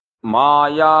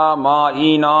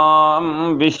मायामायिनां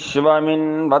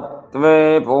विश्वमिन्वत्वे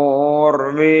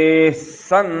पूर्वीः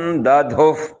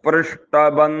सन्दधुः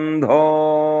पृष्ठबन्धो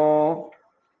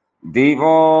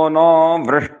दिवो नो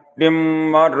वृष्टिं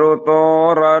मरुतोररीध्वं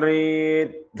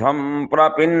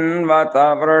प्रपिन्वत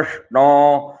वृष्णो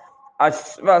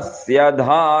अश्वस्य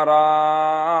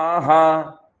धाराः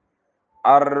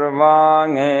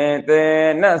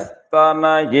अर्वाङेतेन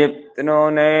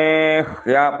स्तनयिप्नुने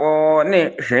ह्यपो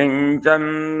निषिञ्चन्नसुरः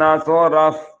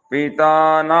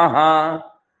पितानः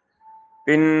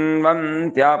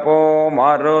पिन्वन्त्यपो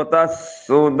मरुतः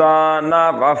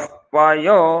सुदानवः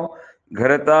पयो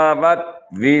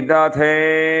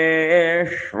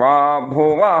घृतवद्विदथेष्वा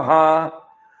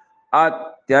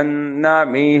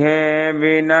अत्यन्नमिहे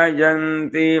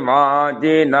विनयन्ति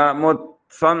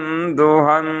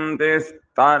वाजिनमुत्सन्दुहन्ति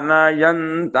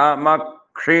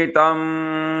स्तनयन्तमक्षितम्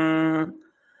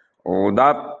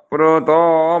उदप्रुतो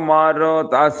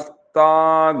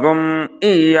मरुतस्तागुम्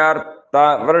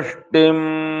इयर्तवृष्टिम्